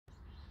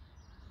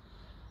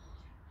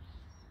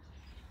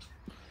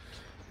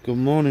Good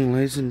morning,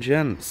 ladies and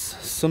gents.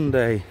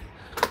 Sunday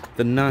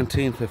the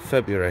 19th of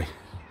February,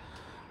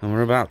 and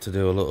we're about to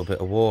do a little bit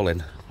of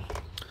walling.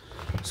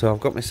 So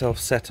I've got myself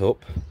set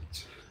up.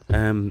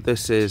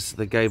 This is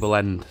the gable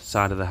end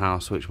side of the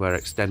house, which we're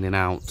extending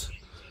out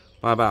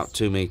by about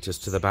 2 meters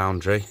to the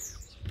boundary.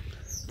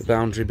 The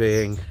boundary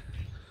being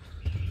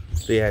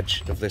the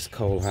edge of this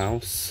coal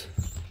house,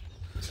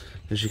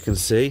 as you can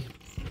see.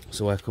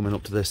 So we're coming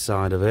up to this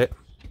side of it.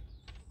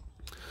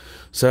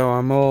 So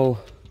I'm all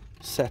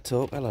set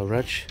up. Hello,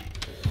 Reg.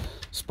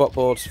 Spot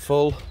board's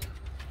full.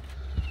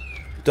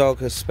 Dog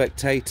as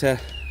spectator,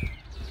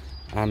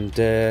 and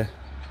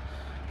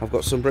I've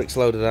got some bricks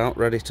loaded out,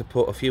 ready to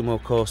put a few more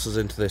courses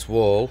into this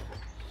wall,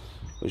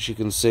 which you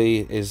can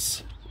see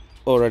is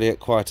already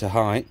at quite a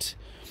height.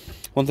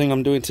 One thing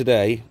I'm doing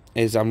today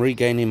is I'm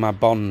regaining my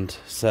bond.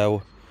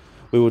 So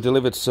we were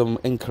delivered some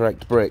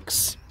incorrect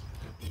bricks,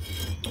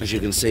 as you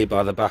can see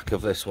by the back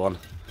of this one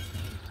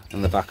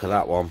and the back of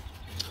that one.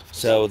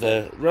 So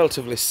they're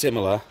relatively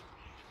similar.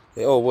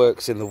 It all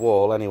works in the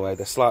wall anyway.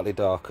 They're slightly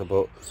darker,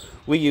 but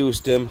we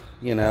used them,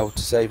 you know,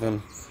 to save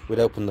them. We'd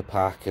open the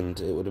pack and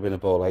it would have been a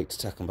ball ache to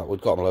take them back. We'd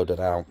got them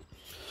loaded out.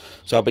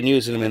 So I've been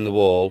using them in the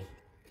wall.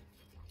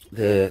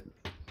 We're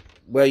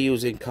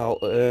using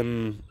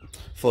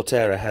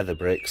Forterra heather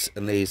bricks,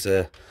 and these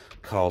are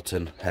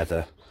Carlton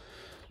heather.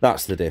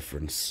 That's the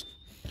difference.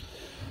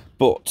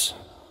 But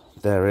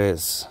there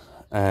is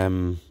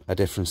a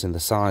difference in the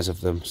size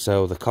of them.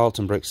 So the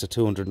Carlton bricks are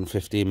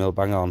 215mm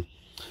bang on,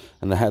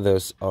 and the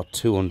heathers are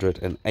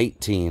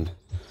 218.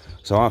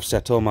 So I've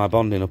set all my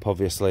bonding up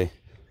obviously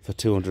for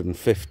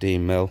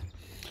 215mm,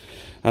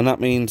 and that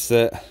means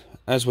that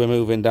as we're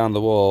moving down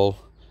the wall,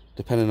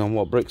 depending on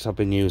what bricks I've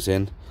been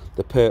using,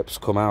 the perps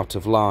come out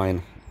of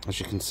line, as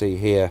you can see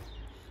here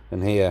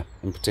and here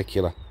in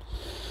particular.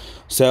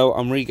 So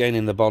I'm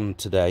regaining the bond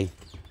today.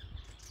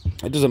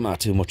 It doesn't matter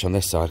too much on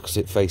this side because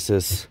it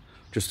faces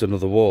just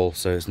another wall,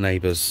 so it's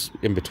neighbours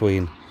in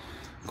between.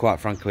 Quite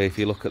frankly, if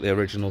you look at the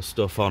original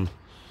stuff on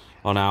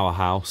our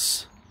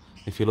house,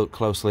 if you look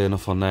closely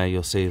enough on there,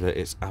 you'll see that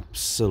it's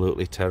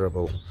absolutely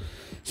terrible.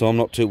 So I'm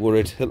not too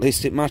worried, at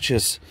least it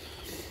matches.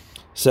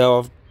 So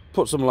I've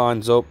put some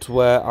lines up to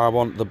where I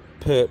want the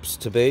perps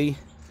to be,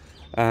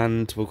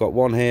 and we've got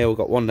one here, we've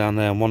got one down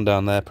there and one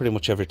down there, pretty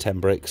much every 10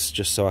 bricks,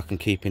 just so I can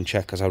keep in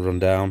check as I run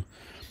down.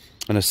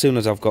 And as soon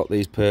as I've got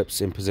these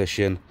perps in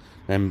position,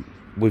 then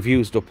we've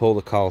used up all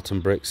the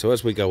Carlton bricks, so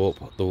as we go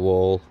up the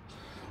wall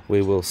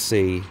we will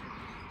see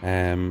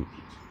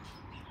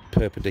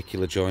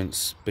perpendicular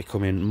joints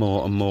becoming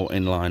more and more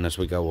in line as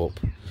we go up.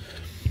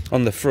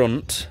 On the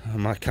front,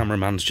 my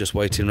cameraman's just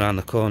waiting around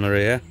the corner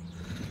here.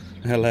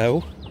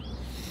 Hello.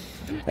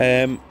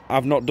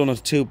 I've not done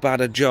too bad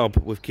a job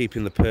with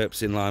keeping the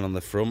perps in line on the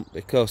front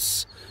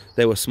because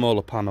they were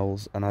smaller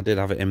panels, and I did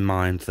have it in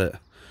mind that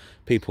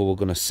people were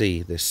going to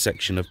see this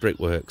section of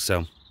brickwork.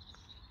 So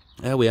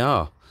there we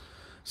are.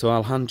 So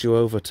I'll hand you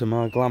over to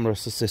my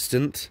glamorous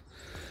assistant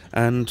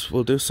and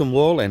we'll do some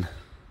walling.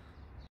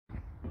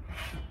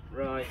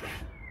 Right,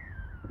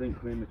 I didn't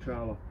clean the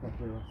trowel off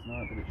properly last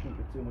night, but it shouldn't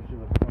be too much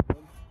of a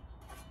problem.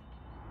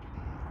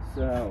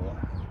 So,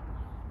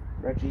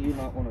 Reggie, you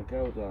might want to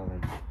go,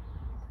 darling.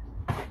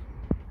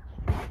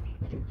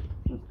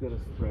 Let's get a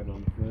spread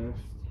on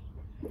first.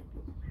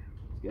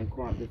 It's getting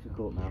quite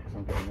difficult now because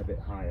I'm getting a bit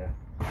higher.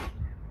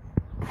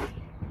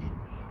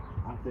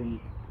 I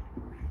think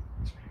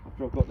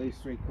after I've got these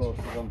 3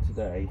 courses on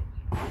today,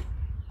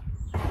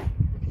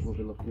 we'll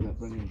be looking at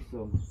bringing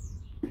some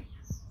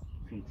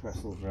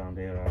trestles around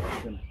here, I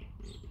reckon.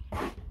 I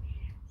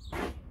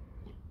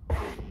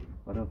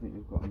don't think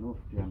we've got enough,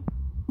 Jem,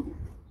 so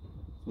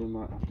we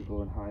might have to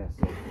go and hire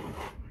some.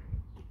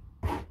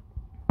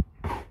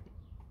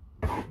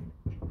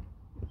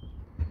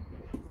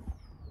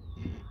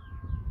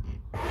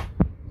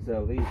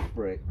 So these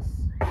bricks,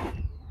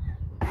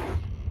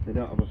 they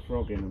don't have a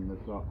frog in them,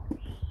 they've got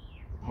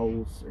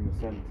holes in the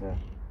centre,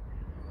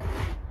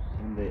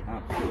 and they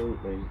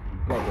absolutely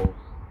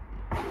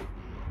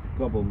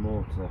gobble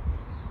mortar.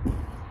 I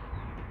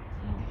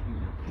think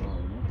that's far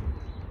enough.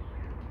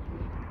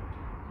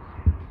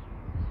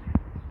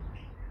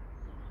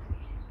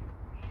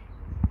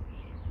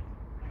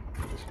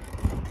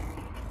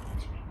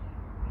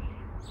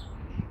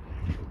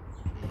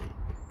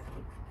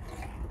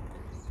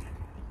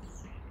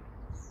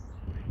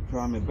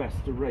 Try my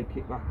best to rake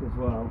it back as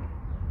well,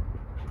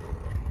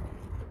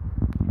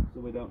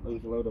 so we don't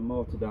lose a load of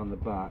mortar down the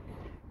back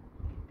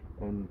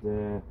and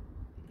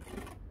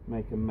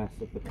make a mess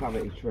of the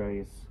cavity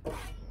trays.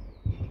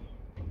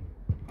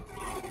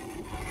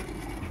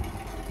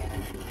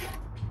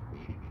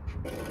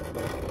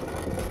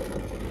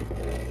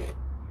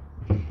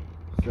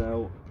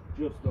 So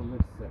just on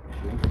this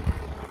section,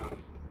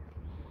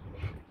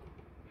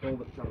 all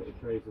the cavity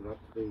trays have had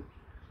to be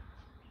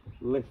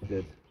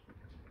lifted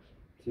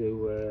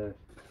to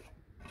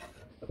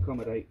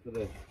accommodate for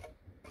the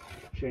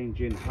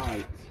change in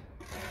height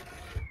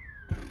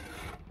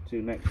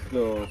to next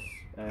door's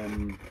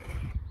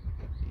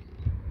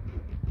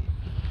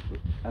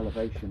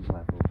elevation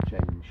level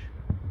change.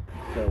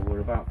 so we're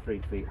about 3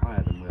 feet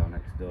higher than we are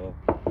next door.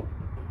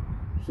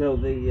 So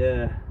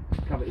the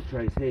cavity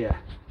tray's here,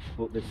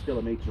 but there's still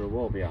a metre of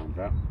wall behind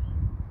that.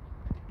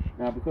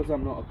 Now, because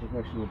I'm not a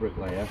professional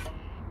bricklayer,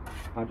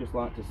 I just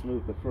like to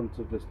smooth the front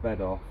of this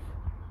bed off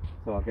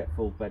so I get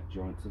full bed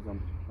joints as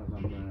I'm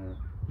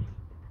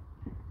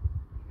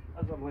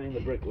laying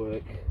the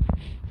brickwork,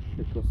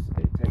 because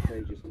it takes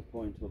ages to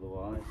point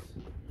otherwise.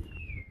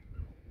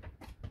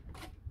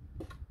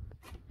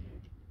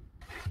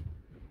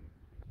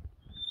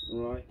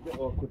 Right, a bit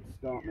awkward to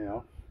start me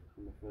off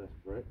on the first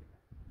brick.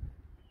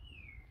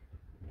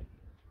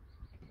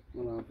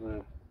 We'll have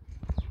a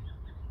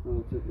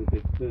relatively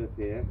big perp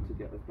here to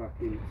get us back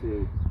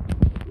into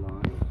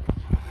line.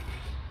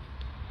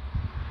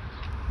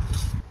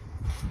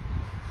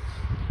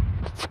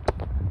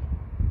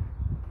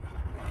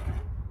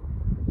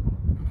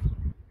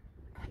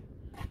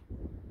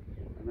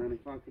 And then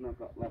if I can have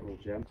that level,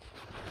 Gem,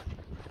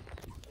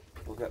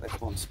 we'll get this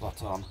one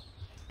spot on.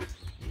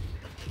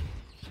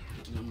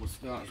 And then we'll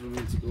start as we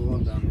need to go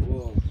on down the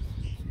wall.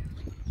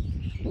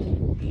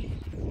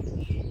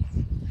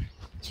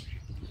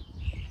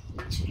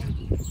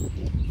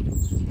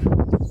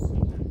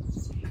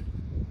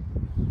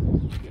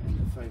 Getting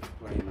the face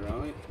plane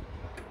right,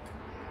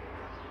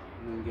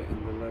 and then getting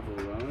the level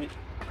right,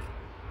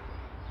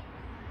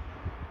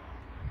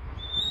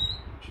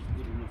 which is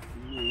good enough for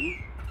me.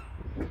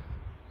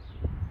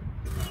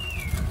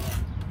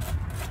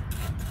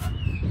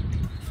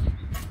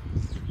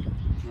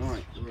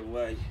 Right, we're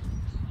away.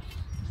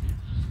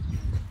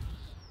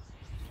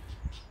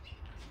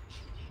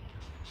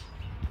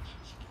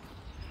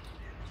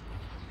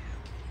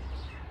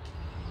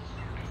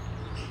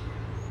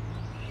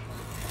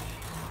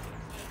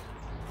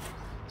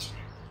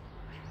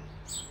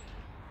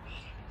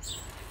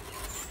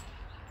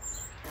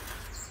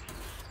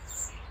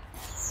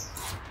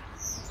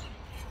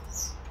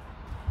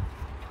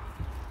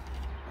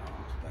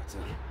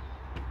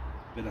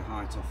 Bit of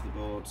height off the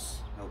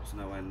boards helps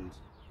no end.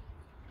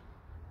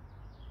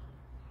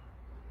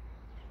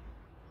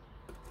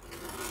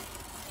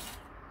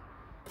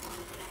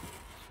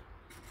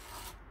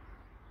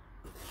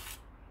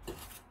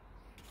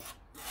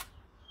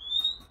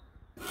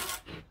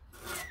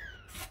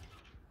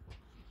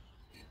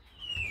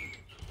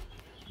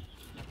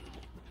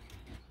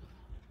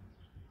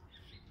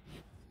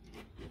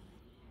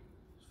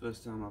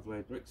 First time I've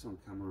laid bricks on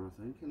camera, I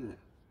think, isn't it?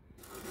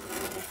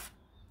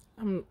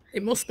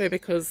 It must be,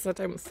 because I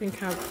don't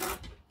think I've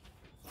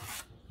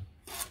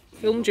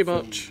filmed you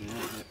much.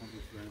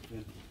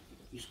 I'm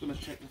just going to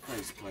check the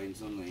face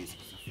planes on these,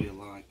 because I feel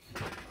like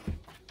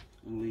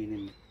I'm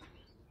leaning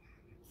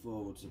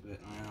forwards a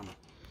bit. I am.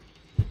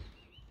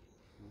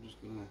 I'm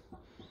just going to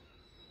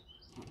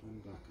pat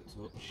them back a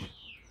touch.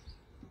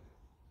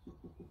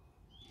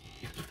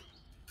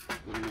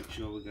 Got to make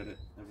sure we get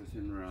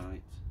everything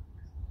right.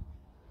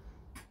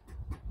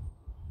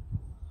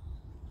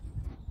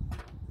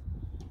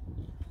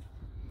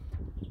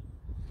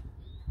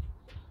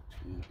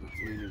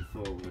 Leaning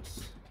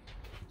forwards,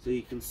 so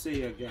you can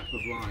see a gap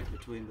of light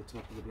between the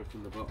top of the brick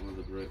and the bottom of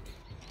the brick.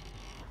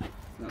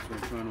 That's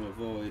what I'm trying to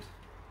avoid.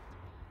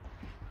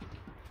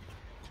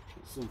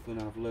 It's something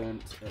I've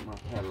learnt at my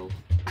peril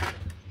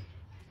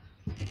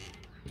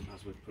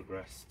as we've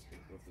progressed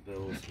with the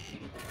build.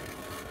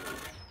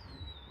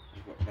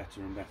 I've got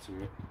better and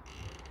better at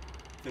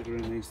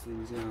figuring these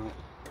things out.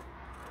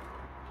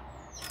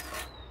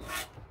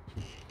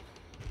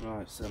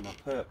 Right, so my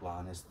perp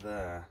line is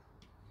there.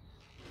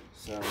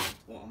 So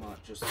what I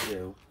might just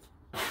do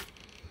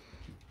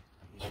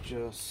is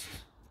just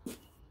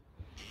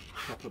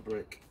pop a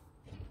brick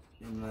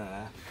in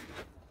there,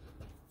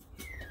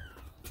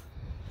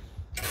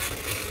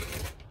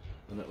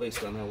 and at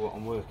least I know what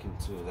I'm working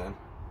to then.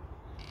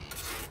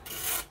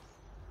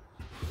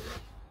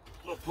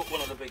 I'll put one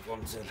of the big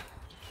ones in.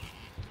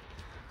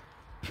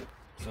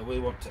 So we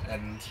want to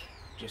end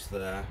just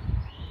there.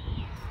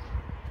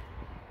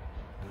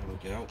 There we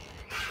go.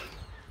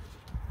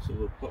 So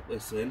we'll pop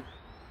this in.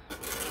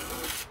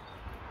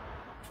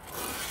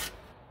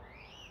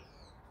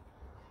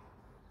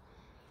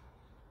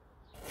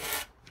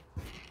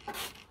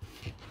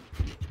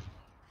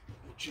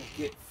 Check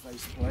it,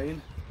 face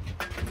plane.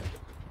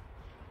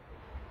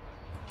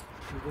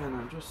 Again,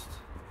 I'm just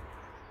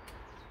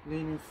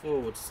leaning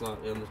forward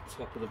slightly on the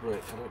top of the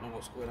brick. I don't know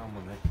what's going on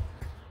with me,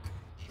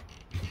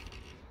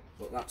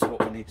 but that's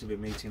what we need to be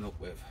meeting up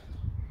with.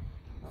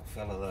 That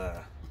fella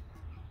there.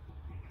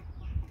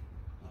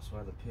 That's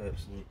where the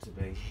perps need to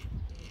be.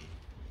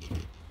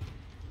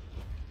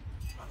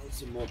 I need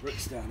some more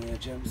bricks down here,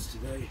 Gems,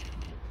 today.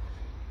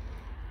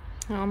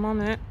 I'm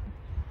on it.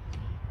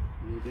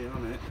 You'll be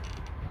on it.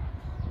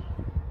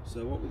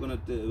 So what we're going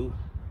to do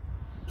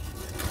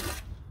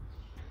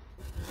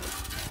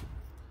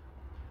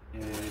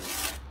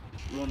is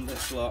run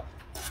this lot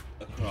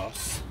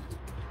across,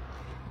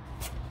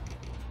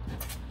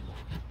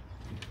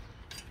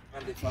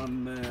 and if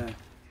I'm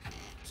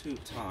too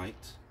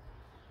tight,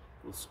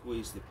 we'll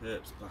squeeze the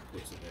perps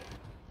backwards a bit.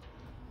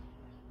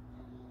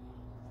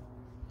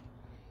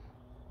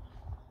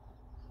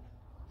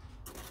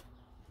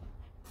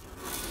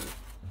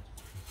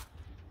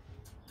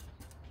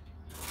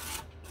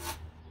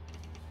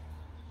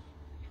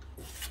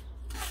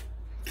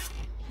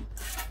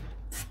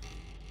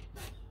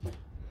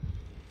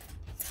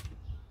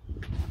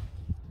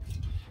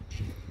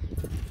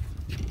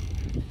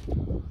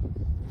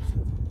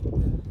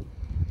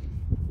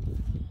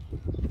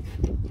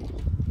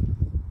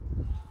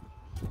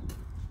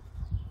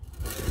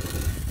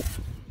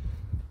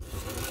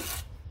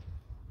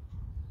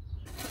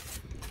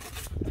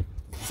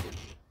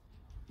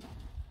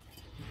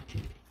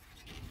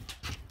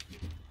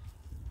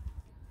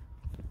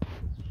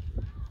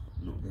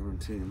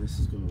 19, this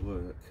is going to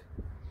work.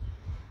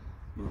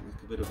 Might make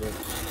a bit of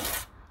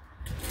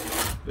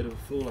a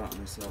fool out of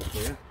myself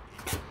here.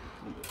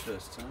 Won't be the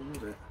first time,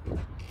 would it?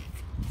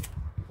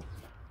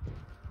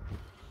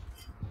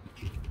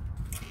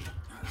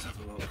 Let's have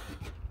a look.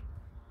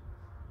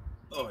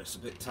 Oh, it's a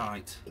bit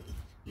tight.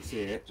 You see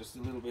it? Just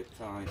a little bit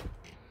tight.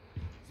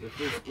 So if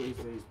we squeeze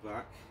these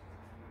back,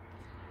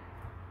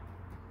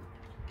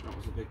 that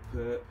was a big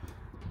perp.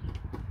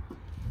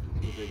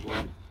 That was a big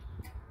one.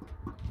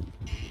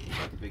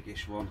 A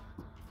biggish one.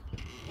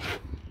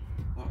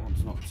 That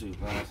one's not too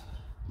bad.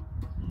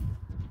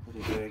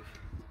 Pretty big.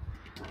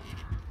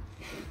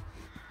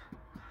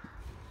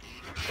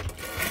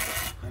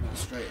 And I'll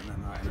straighten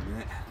them out in a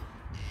minute.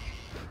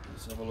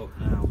 Let's have a look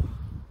now.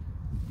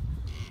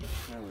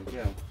 There we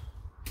go.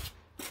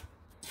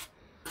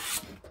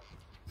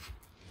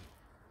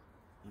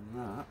 And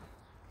that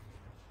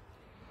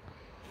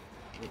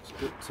looks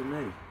good to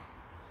me.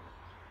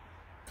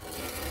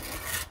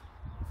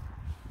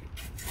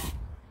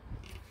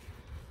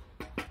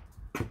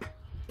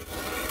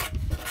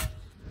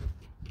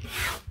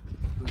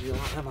 How do you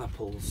like them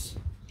apples?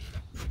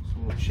 So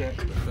we'll check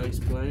the face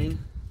plane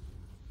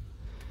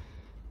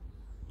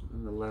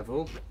and the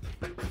level.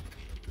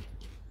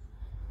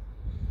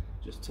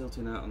 Just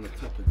tilting out on the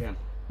top again.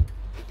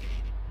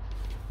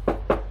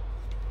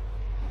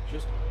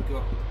 Just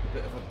got a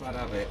bit of a bad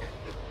habit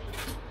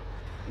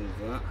with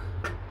that.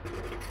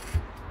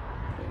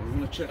 But I'm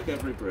going to check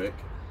every brick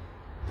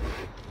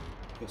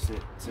because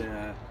it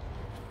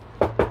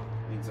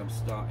means I'm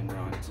starting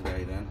right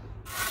today then.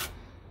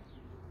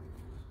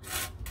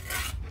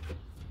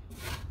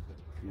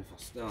 And if I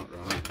start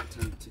right, I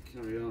tend to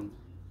carry on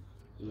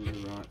doing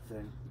the right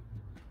thing.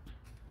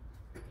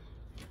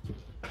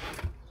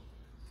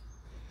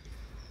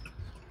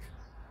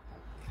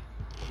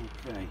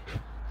 Okay.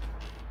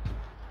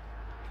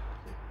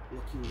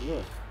 Looking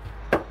good.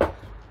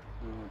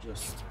 I'll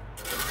just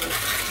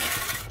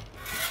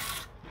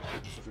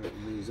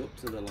straighten these up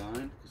to the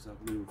line because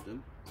I've moved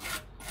them.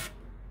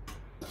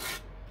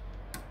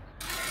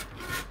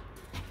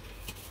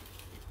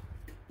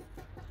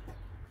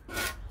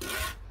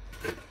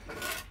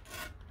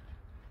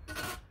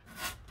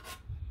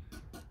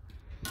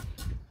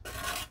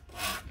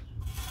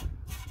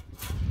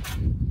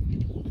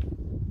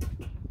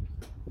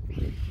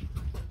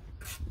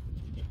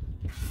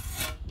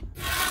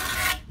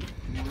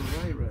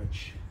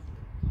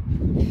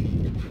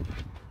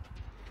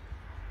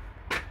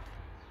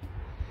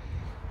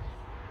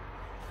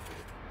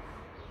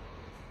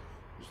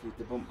 Just need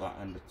to bump that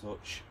end a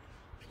touch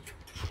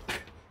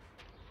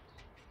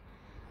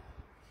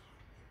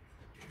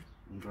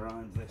and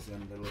grind this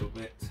end a little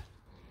bit.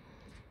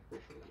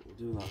 We'll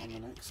do that on the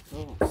next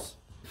course.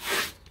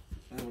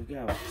 There we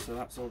go. So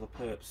that's all the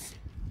perps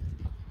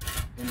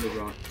in the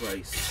right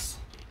place,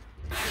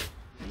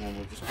 and then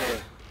we've just got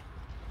to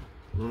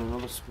run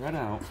another spread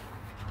out.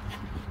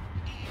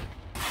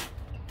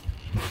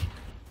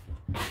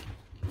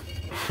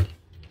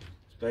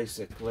 It's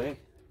basically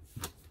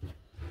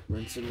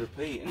rinse and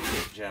repeat, isn't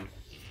it, Jem?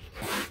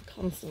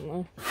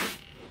 Constantly.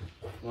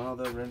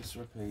 Lather, rinse,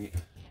 repeat.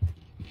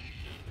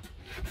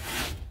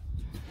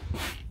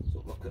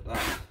 So look at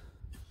that.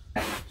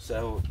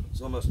 So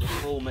it's almost a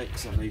full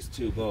mix on these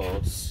two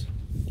boards.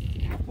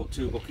 I put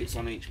 2 buckets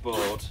on each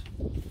board.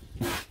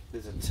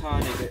 There's a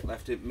tiny bit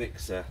left in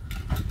mixer,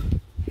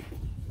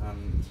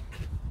 and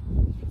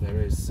there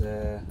is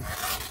a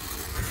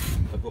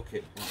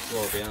bucket on the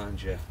floor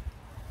behind you,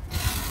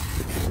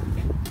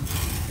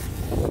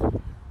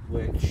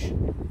 which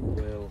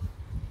will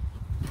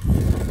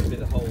be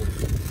the whole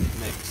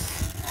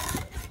mix,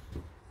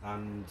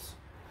 and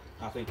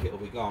I think it'll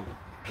be gone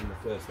in the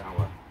first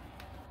hour.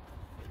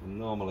 And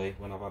normally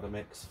when I've had a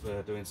mix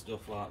for doing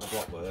stuff like the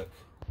block work,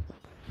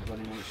 I've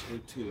only managed to do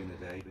 2 in a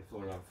day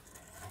before I've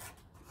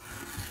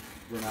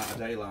run out of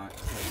daylight,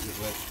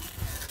 basically.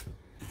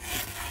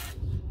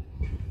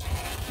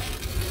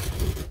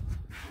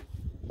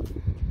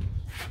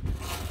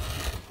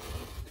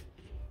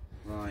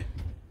 Right,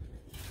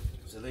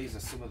 so these are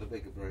some of the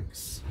bigger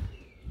bricks.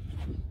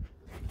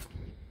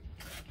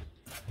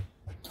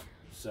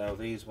 So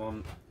these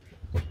want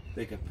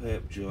bigger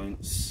perp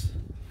joints.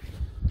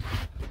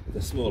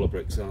 The smaller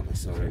bricks, aren't they?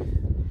 Sorry.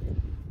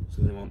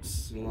 So they want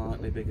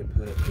slightly bigger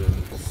perp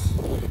joints.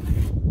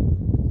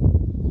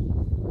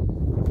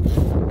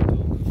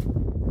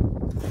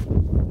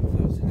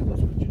 Those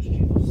headers were just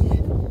used.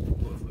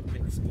 But if we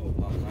mix them up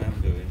like I am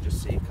doing, just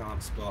so you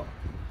can't spot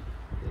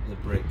that the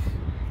brick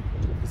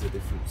is a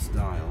different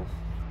style.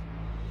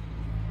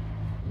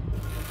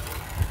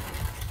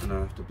 And I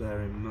have to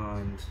bear in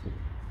mind.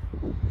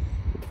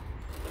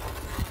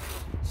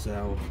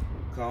 So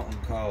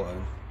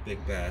Carlton,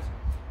 big bed.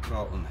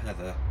 Carlton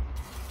Heather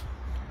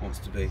wants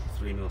to be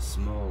 3 mil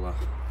smaller.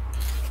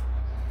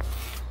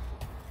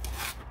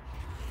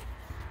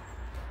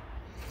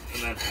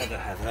 And then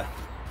Heather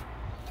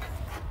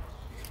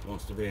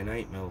wants to be an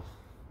 8 mil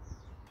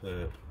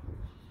perp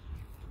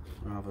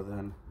rather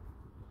than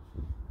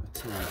a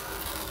 10.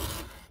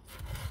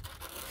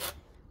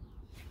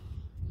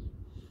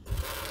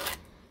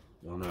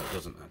 no, it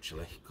doesn't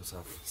actually, because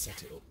I've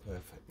set it up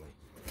perfectly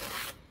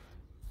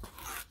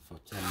for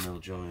 10mm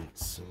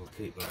joints, so we'll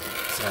keep that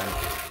at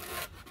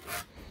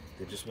 10.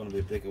 They just want to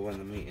be bigger when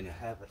they're meeting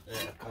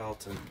at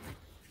Carlton.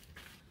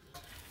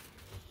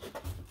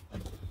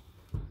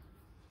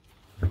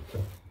 Get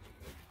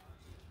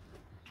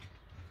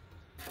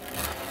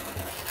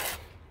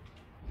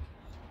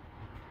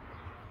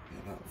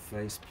that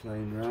face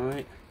plane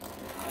right.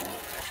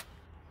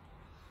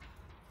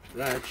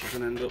 Right, you're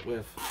going to end up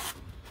with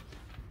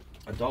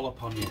a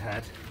dollop on your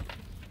head.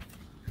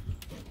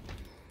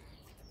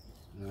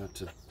 I had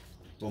to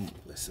bump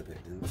this a bit,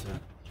 didn't I?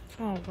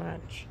 Oh, Reg.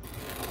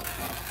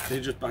 Did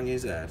he just bang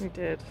his head? He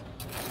did.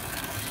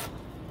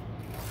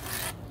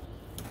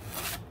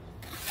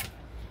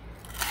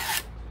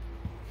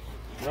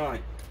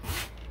 Right.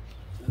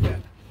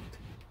 Again,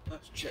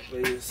 let's check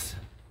these.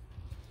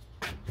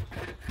 Have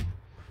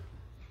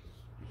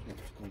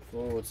to come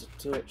forwards a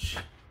touch.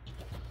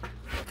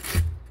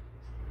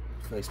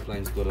 Face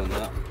plane's good on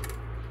that.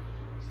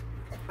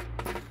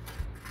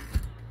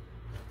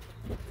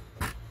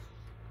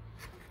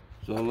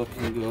 So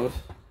looking good.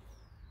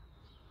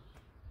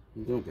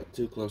 You don't get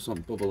too close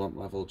on bubble on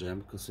level, Jem,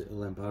 because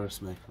it'll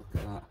embarrass me. Look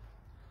at that.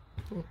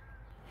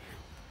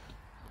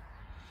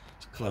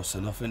 It's close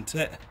enough, isn't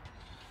it?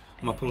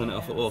 Am I pulling it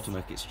off at all to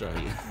make it straight?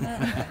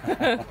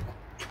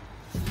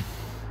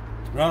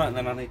 Right, and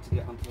then I need to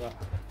get onto that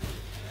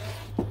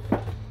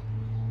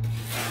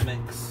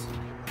mix.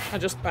 I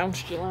just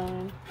bounced your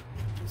line.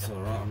 It's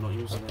alright, I'm not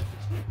using it.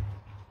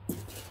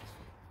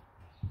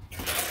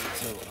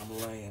 So I'm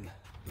laying.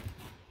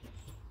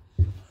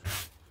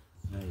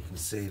 Now you can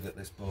see that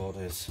this board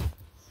is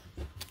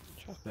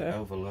a bit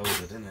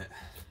overloaded, isn't it?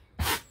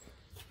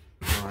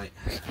 Right.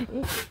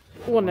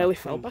 Oh, I nearly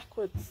fell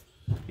backwards.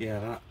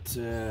 Yeah,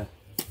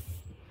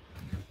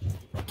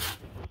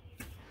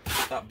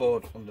 that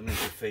board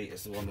underneath your feet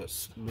is the one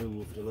that's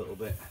moved a little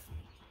bit.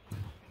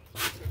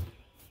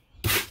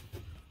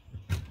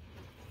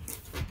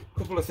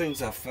 Couple of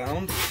things I've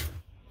found.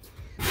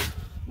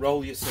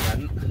 Roll your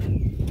cement.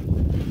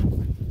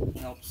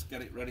 Helps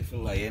get it ready for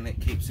laying. It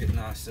keeps it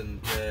nice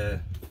and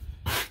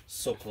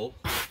supple.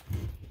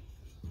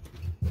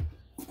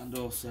 And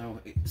also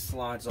it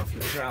slides off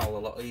your trowel a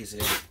lot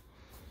easier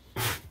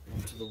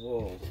onto the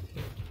wall.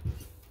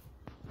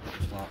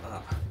 Just like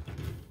that.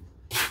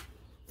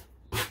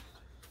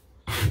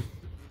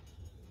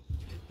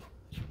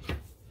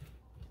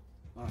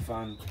 I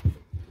find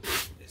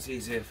it's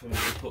easier for me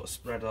to put a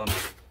spread on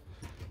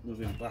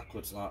moving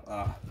backwards like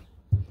that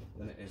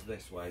than it is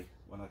this way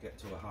when I get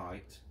to a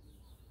height,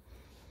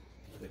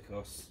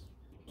 because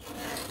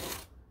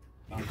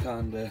I'm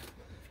kind of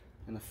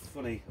in a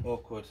funny,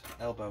 awkward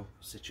elbow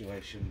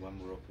situation when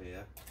we're up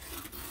here.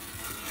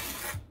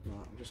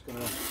 Right, I'm just going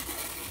to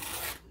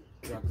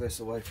drag this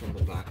away from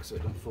the back so it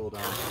doesn't fall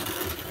down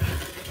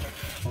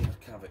on the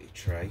cavity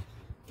tray.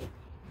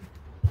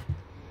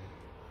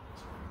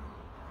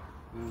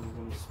 And I'm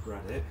going to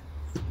spread it.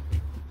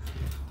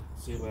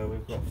 See where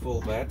we've got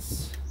full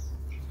beds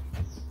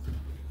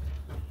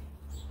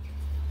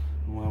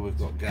and where we've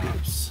got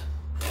gaps.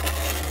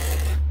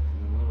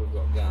 And where we've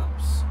got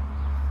gaps,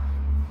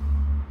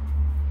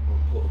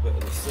 we'll put a bit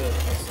of the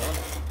surface on.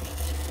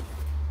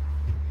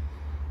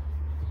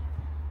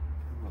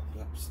 We've got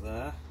gaps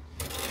there.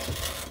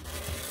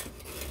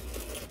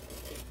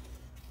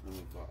 And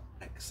we've got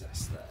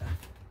excess there.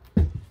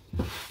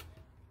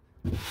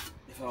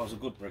 If I was a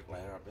good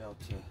bricklayer, I'd be able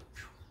to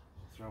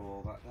throw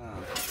all that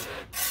down.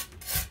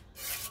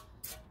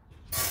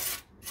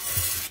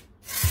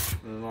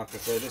 And like I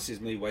say, this is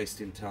me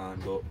wasting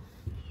time, but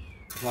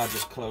if I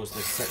just close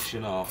this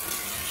section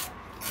off,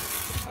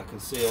 I can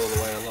see all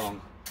the way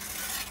along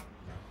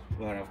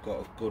where I've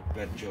got a good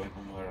bed joint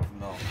and where I've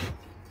not.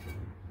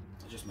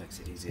 It just makes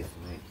it easier for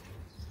me.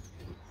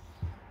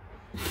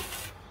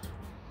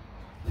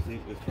 I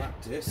think with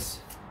practice,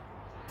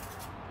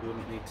 you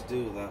wouldn't need to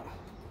do that.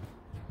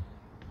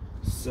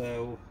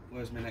 So,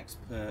 where's my next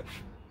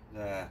perch?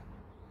 There.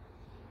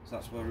 So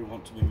that's where we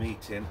want to be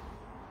meeting.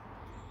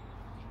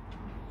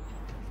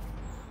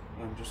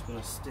 I'm just going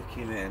to stick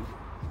him in,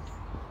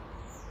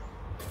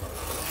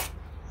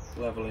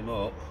 level him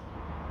up,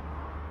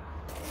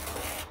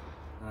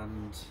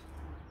 and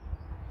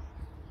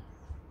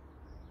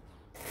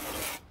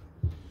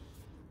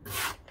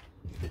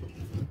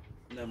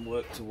then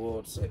work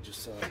towards it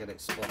just so I get it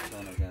spot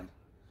on again.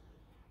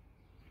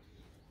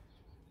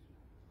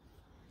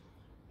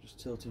 Just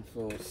tilting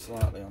forward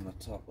slightly on the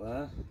top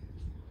there,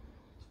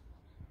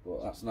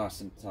 but that's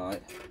nice and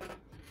tight.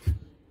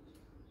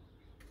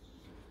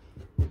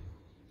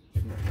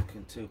 Not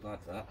looking too bad,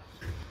 that.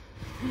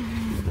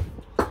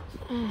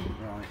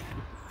 Right,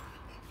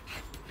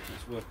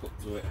 let's work up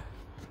to it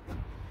and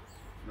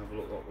have a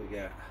look what we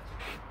get.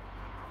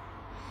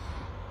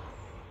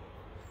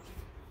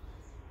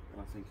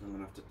 I think I'm going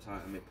to have to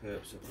tighten my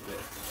perps up a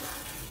bit.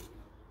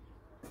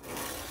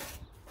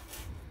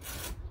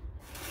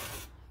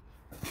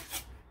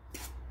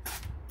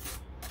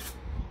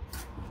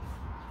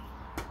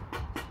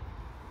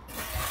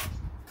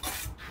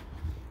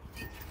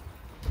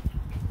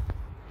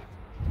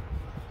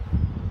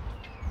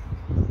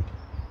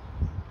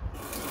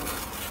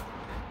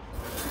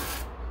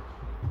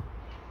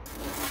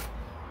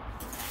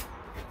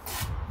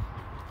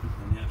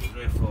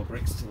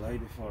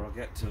 before I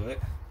get to it.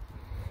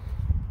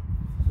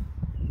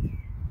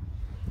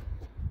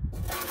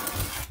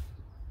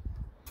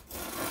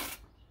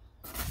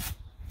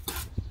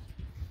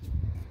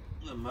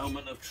 The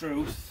moment of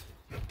truth.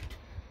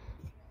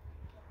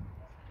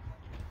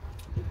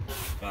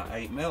 About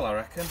 8 mil, I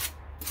reckon.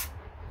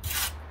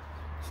 Let's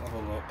have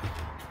a look.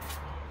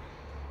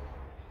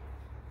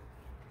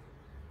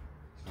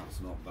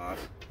 That's not bad.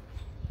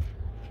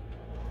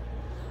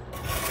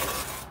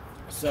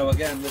 So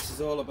again, this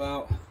is all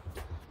about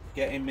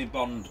getting my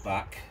bond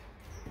back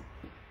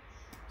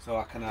so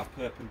I can have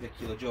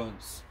perpendicular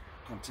joints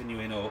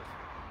continuing up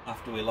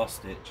after we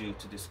lost it, due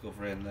to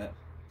discovering that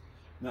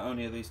not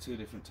only are these two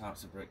different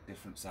types of brick,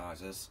 different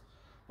sizes,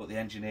 but the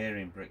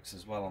engineering bricks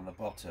as well on the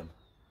bottom,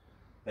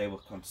 they were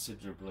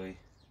considerably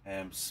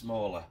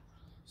smaller.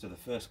 So the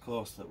first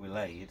course that we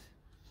laid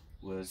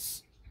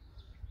was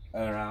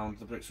around,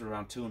 the bricks were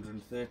around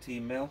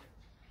 213 mil,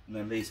 and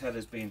then these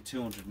headers being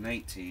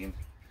 218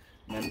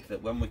 meant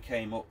that when we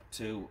came up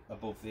to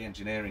above the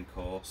engineering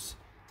course,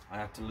 I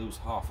had to lose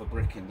half a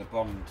brick in the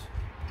bond,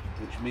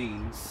 which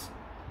means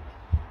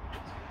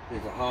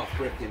there's a half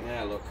brick in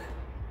there, look.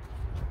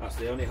 That's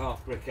the only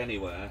half brick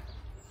anywhere,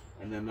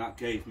 and then that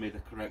gave me the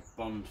correct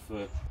bond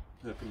for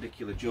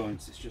perpendicular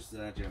joints. It's just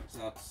there, Jen, it's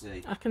hard to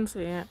see. I can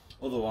see it.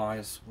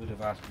 Otherwise, we'd have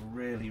had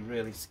really,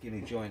 really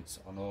skinny joints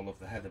on all of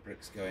the heather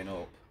bricks going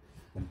up,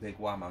 and big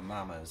whammer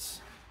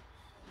mamas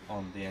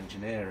on the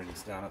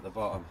engineerings down at the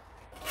bottom.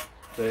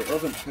 So it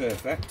wasn't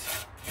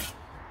perfect,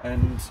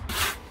 and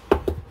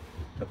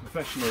a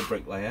professional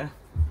bricklayer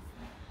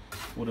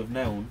would have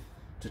known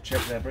to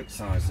check their brick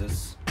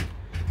sizes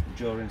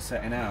during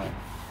setting out.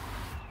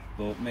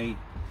 But me,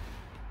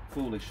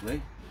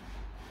 foolishly,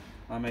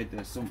 I made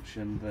the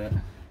assumption that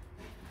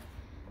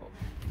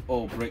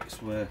all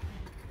bricks were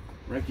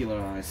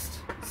regularised,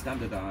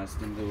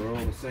 standardised, and they were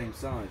all the same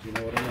size, you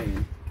know what I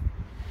mean?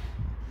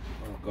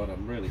 Oh God,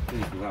 I'm really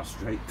pleased with how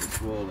straight this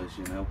wall is,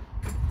 you know.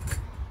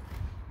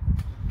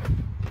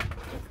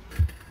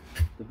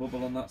 The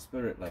bubble on that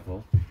spirit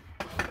level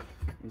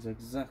is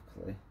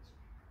exactly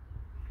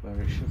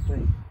where it should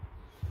be.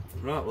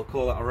 Right, we'll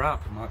call that a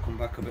wrap. Might come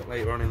back a bit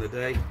later on in the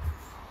day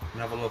and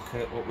have a look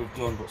at what we've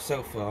done. But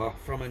so far,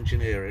 from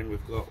engineering,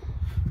 we've got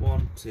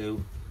 1,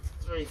 2,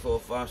 3, 4,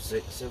 5,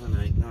 6, 7,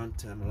 8, 9,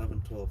 10,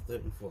 11, 12,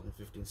 13, 14,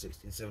 15,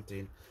 16,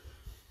 17,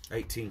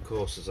 18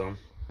 courses on.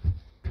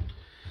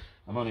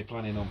 I'm only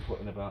planning on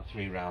putting about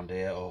 3 round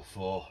here, or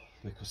 4,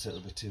 because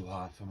it'll be too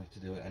high for me to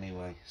do it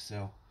anyway.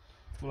 So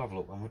we'll have a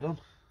look when we're done.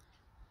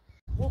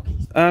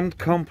 And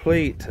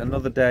complete.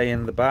 Another day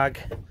in the bag.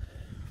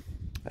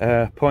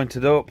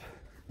 Pointed up.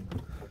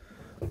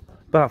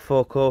 About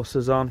 4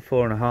 courses on,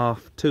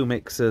 4.5, 2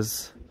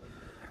 mixers,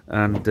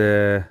 and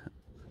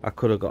I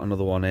could have got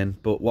another one in,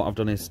 but what I've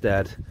done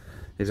instead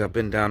is I've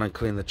been down and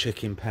cleaned the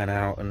chicken pen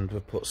out, and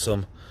we've put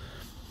some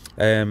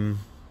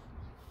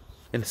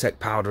insect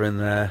powder in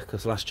there,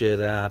 because last year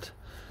they had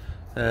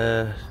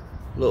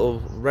little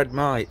red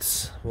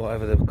mites,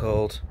 whatever they were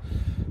called,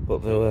 but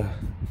they were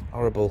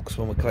horrible, because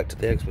when we collected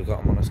the eggs we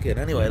got them on our skin.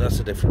 Anyway, that's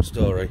a different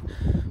story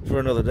for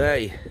another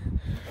day.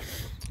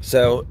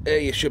 So here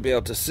you should be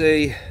able to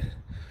see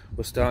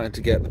we're starting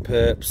to get the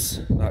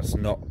perps. That's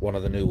not one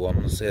of the new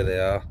ones. Here they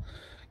are,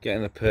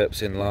 getting the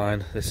perps in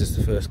line. This is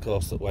the first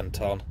course that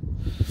went on.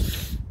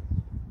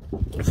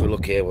 If we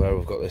look here where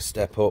we've got this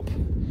step up,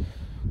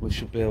 we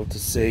should be able to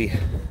see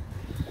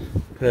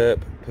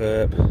perp,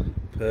 perp,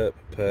 perp,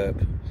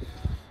 perp,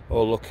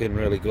 all looking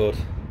really good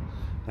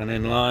and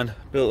in line.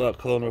 Built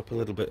that corner up a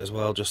little bit as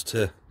well, just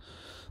to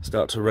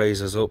start to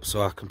raise us up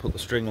so I can put the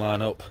string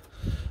line up.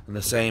 And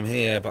the same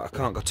here, but I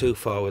can't go too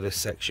far with this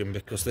section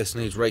because this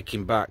needs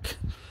raking back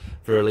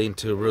for a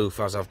lean-to roof,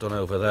 as I've done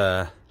over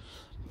there.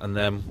 And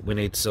then we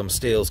need some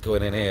steels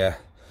going in here,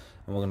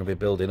 and we're going to be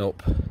building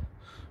up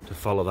to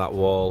follow that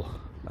wall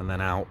and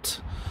then out,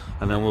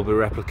 and then we'll be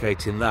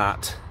replicating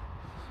that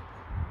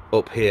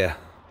up here.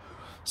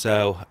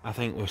 So I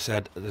think we've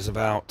said there's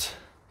about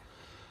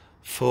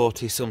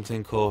 40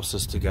 something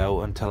courses to go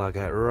until I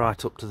get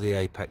right up to the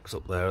apex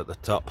up there at the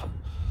top.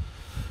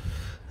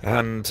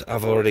 And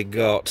I've already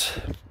got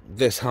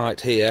this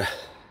height here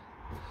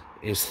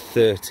is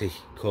 30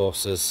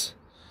 courses,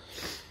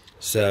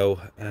 so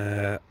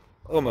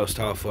almost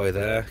halfway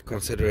there,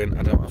 considering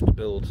I don't have to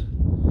build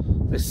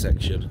this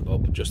section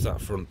up, just that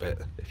front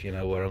bit, if you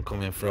know where I'm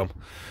coming from.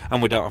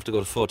 And we don't have to go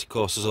to 40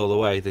 courses all the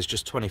way. There's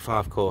just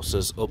 25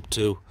 courses up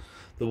to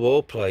the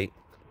wall plate,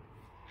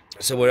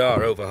 so we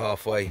are over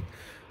halfway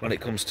when it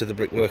comes to the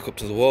brickwork up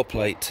to the wall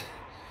plate.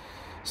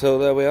 So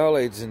there we are,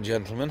 ladies and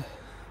gentlemen.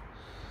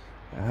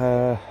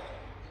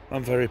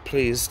 I'm very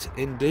pleased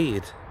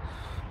indeed.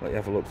 Let you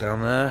have a look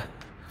down there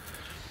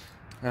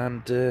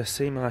and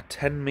see my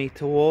 10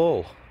 metre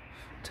wall.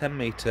 10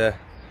 metre,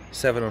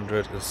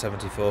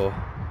 774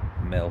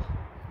 mil.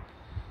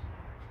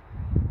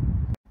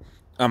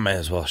 I may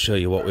as well show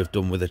you what we've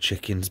done with the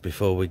chickens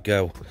before we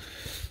go.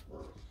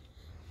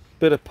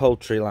 Bit of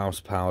poultry louse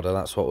powder,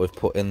 that's what we've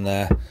put in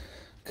there,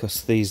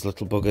 because these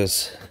little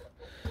buggers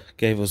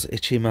gave us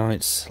itchy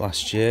mites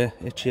last year,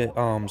 itchy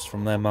arms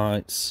from their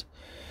mites.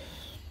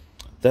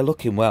 They're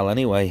looking well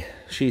anyway.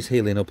 She's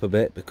healing up a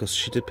bit because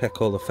she did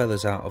peck all the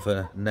feathers out of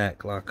her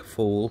neck like a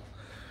fool.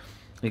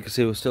 You can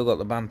see we've still got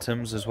the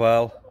bantams as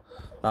well.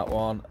 That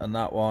one and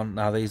that one.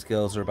 Now these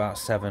girls are about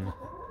 7,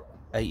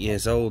 8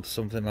 years old,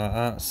 something like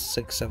that.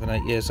 6, 7,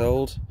 8 years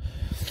old.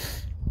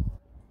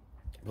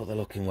 But they're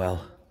looking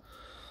well.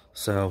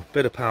 So,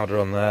 bit of powder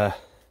on there.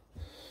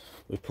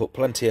 We've put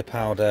plenty of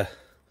powder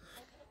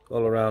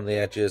all around the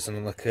edges and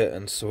on the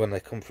curtains, so when they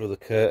come through the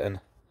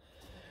curtain,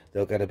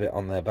 they'll get a bit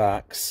on their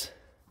backs.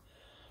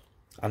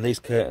 And these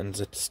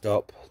curtains are to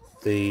stop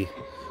the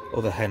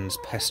other hens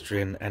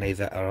pestering any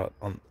that are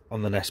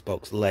on the nest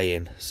box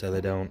laying, so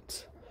they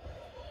don't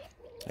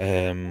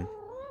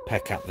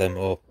peck at them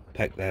or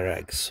peck their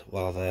eggs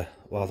while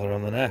they're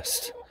on the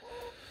nest.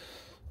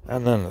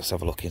 And then let's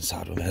have a look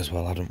inside. We may as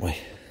well, hadn't we?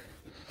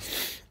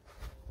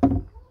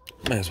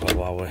 May as well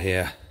while we're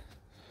here.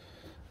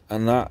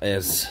 And that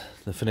is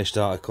the finished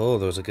article.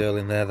 There was a girl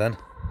in there then.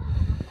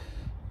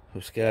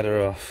 We've scared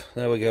her off.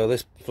 There we go.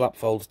 This flap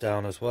folds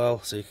down as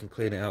well, so you can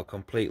clean it out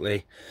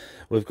completely.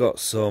 We've got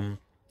some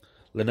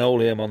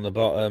linoleum on the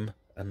bottom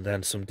and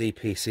then some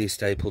DPC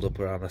stapled up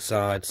around the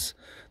sides.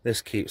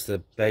 This keeps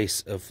the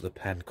base of the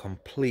pen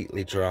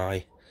completely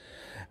dry.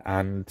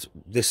 And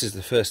this is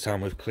the first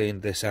time we've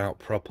cleaned this out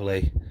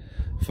properly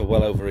for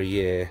well over a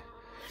year.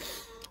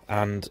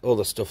 And all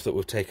the stuff that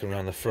we've taken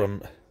around the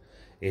front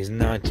is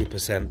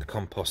 90%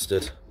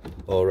 composted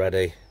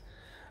already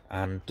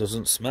and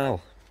doesn't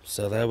smell.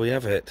 So there we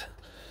have it.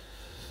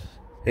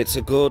 It's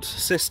a good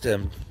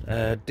system,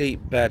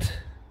 deep bed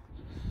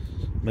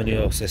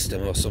manure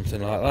system or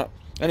something like that.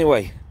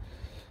 Anyway,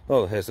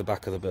 oh, here's the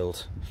back of the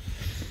build.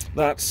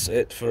 That's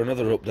it for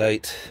another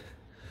update.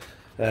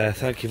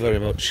 Thank you very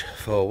much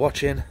for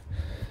watching,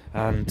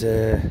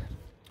 and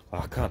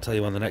I can't tell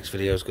you when the next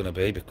video is going to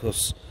be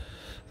because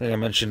I think I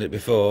mentioned it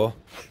before.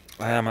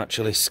 I am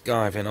actually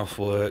skiving off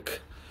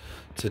work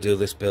to do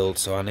this build,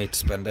 so I need to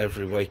spend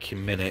every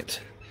waking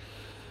minute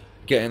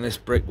getting this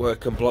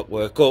brickwork and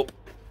blockwork up.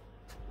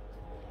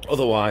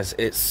 Otherwise,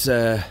 it's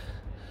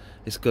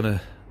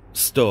gonna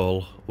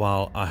stall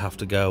while I have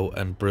to go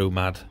and brew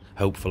mad,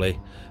 hopefully,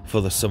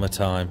 for the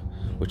summertime,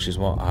 which is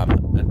what I'm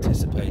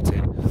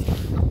anticipating.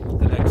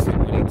 The next thing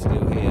we need to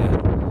do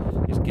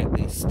here is get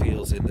these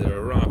steels in. They're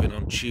arriving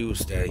on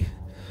Tuesday,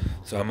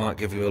 so I might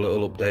give you a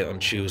little update on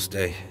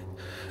Tuesday.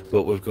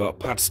 But we've got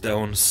pad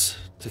stones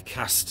to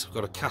cast. We've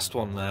got a cast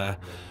one there.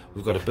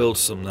 We've got to build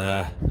some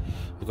there.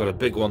 We've got a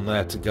big one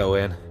there to go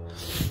in.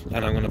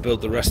 And I'm going to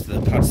build the rest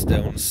of the pad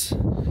stones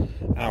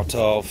out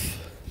of...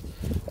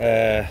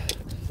 I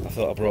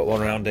thought I brought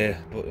one around here,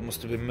 but it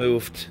must have been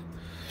moved.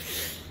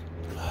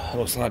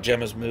 Looks like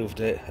Gemma's moved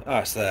it. Ah,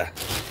 it's there.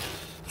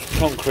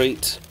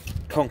 Concrete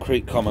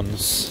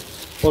commons.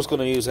 I was going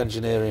to use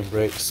engineering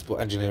bricks,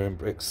 but engineering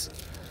bricks,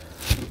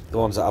 the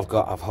ones that I've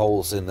got have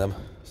holes in them.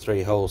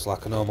 3 holes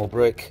like a normal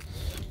brick,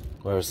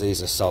 whereas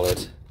these are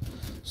solid,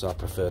 so I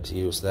prefer to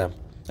use them.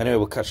 Anyway,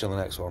 we'll catch you on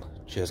the next one.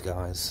 Cheers,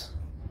 guys.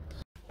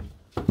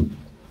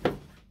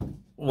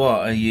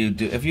 What are you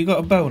doing? Have you got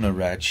a boner,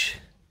 Reg?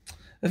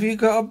 Have you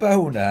got a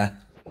boner?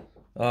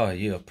 Oh,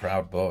 you're a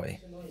proud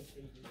boy.